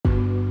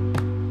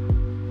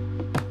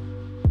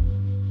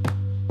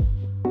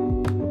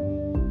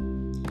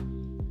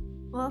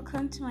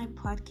welcome to my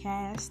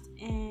podcast.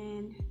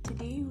 And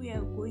today we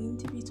are going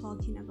to be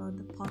talking about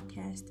the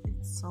podcast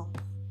itself.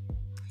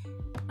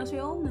 As we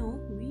all know,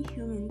 we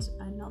humans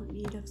are not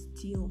made of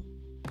steel.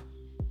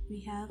 We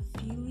have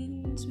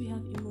feelings, we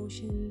have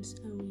emotions,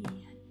 and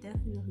we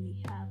definitely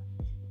have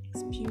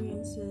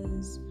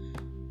experiences,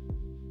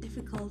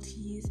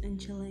 difficulties, and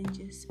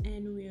challenges.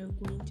 And we are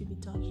going to be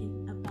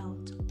talking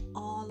about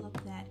all of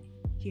that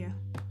here.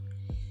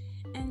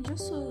 And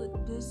just so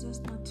this does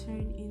not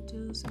turn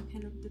into some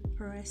kind of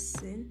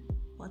depressing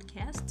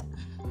podcast,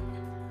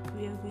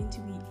 we are going to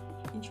be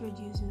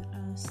introducing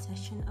a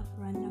session of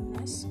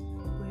randomness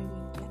where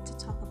we get to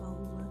talk about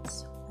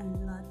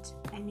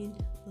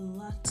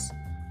lots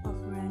of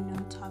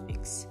random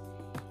topics.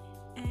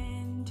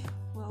 And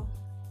well,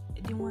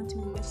 I didn't want to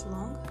make this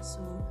long, so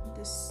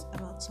this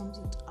about sums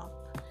it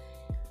up.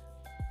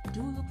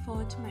 Do look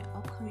forward to my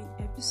upcoming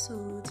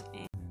episodes.